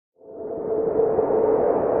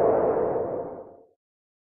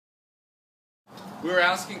We are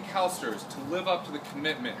asking CalSTRS to live up to the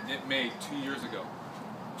commitment it made 2 years ago,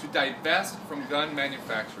 to divest from gun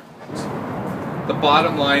manufacturers. The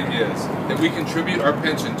bottom line is that we contribute our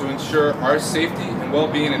pension to ensure our safety and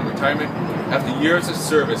well-being in retirement after years of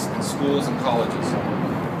service in schools and colleges.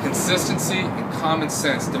 Consistency and common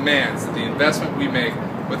sense demands that the investment we make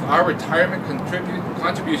with our retirement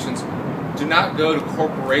contributions do not go to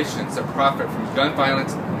corporations that profit from gun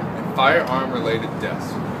violence and firearm-related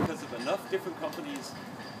deaths. Because of enough different companies,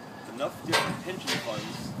 enough different pension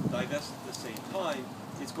funds divest at the same time,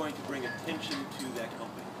 it's going to bring attention to that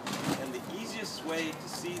company. And the easiest way to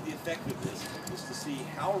see the effect of this is to see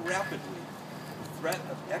how rapidly the threat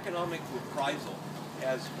of economic reprisal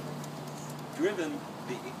has driven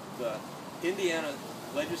the Indiana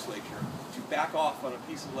legislature to back off on a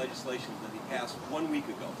piece of legislation that they passed 1 week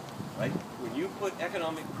ago. Right? When you put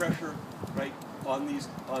economic pressure, right, on these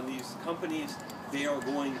companies, they are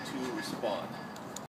going to respond.